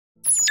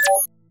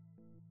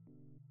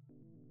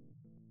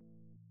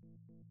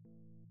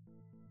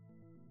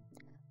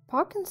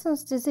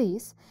Parkinson's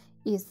disease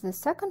is the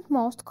second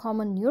most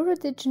common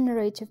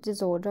neurodegenerative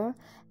disorder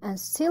and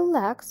still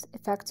lacks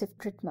effective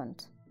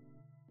treatment.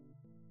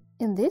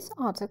 In this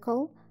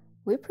article,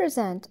 we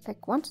present a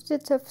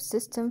quantitative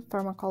system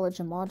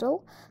pharmacology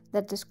model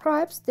that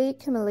describes the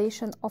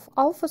accumulation of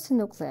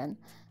α-synuclein,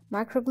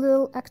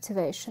 microglial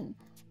activation,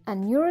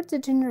 and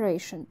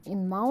neurodegeneration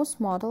in mouse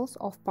models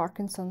of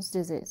Parkinson's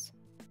disease.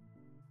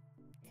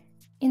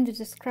 In the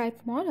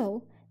described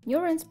model,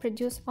 neurons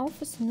produce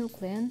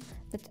α-synuclein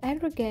that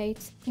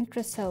aggregates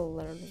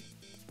intracellularly.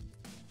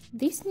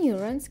 These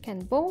neurons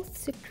can both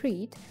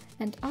secrete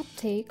and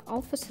uptake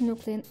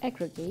α-synuclein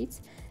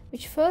aggregates,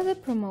 which further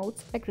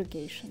promotes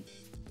aggregation.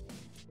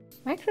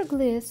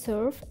 Microglia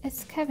serve as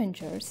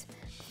scavengers,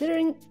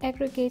 clearing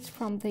aggregates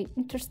from the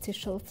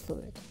interstitial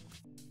fluid.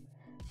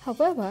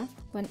 However,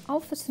 when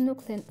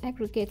α-synuclein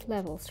aggregate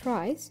levels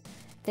rise,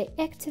 they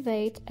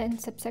activate and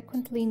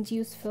subsequently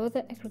induce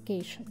further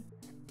aggregation,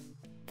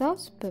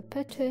 thus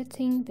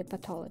perpetuating the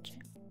pathology.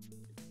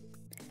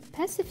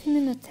 Passive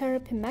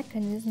immunotherapy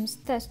mechanisms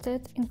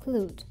tested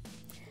include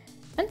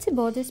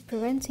antibodies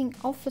preventing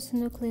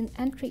α-synuclein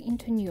entry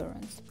into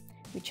neurons,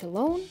 which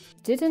alone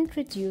didn't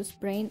reduce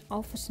brain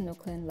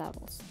α-synuclein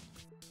levels.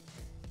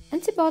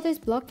 Antibodies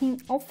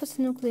blocking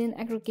α-synuclein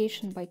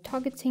aggregation by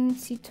targeting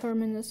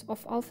C-terminus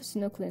of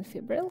α-synuclein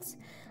fibrils,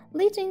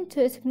 leading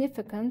to a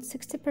significant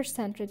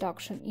 60%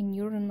 reduction in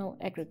neuronal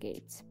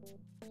aggregates.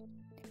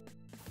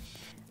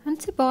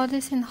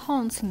 Antibodies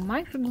enhancing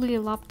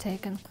microglial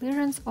uptake and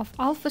clearance of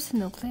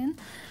α-synuclein,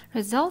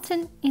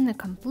 resulting in a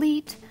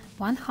complete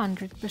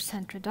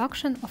 100%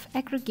 reduction of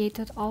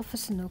aggregated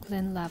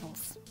α-synuclein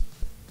levels.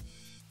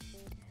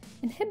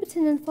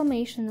 Inhibiting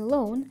inflammation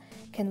alone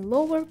can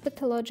lower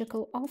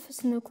pathological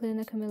α-synuclein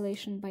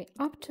accumulation by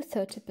up to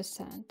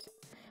 30%.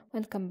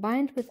 When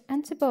combined with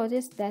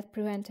antibodies that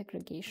prevent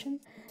aggregation,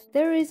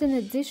 there is an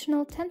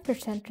additional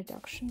 10%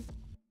 reduction.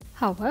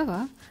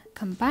 However,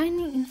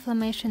 combining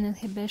inflammation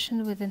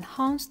inhibition with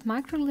enhanced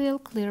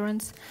microglial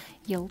clearance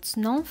yields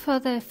no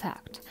further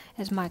effect,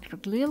 as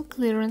microglial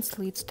clearance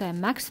leads to a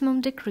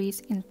maximum decrease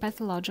in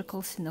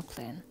pathological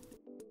synuclein.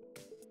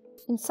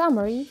 In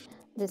summary,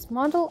 this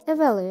model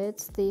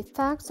evaluates the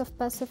effects of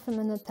passive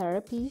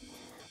immunotherapy,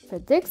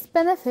 predicts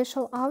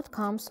beneficial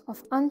outcomes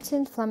of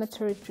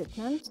anti-inflammatory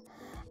treatment,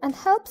 and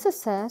helps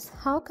assess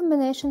how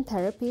combination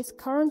therapies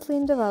currently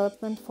in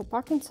development for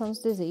Parkinson's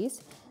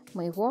disease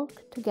may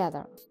work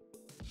together.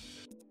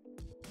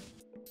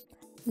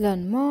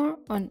 Learn more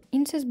on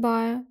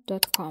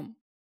insysbio.com.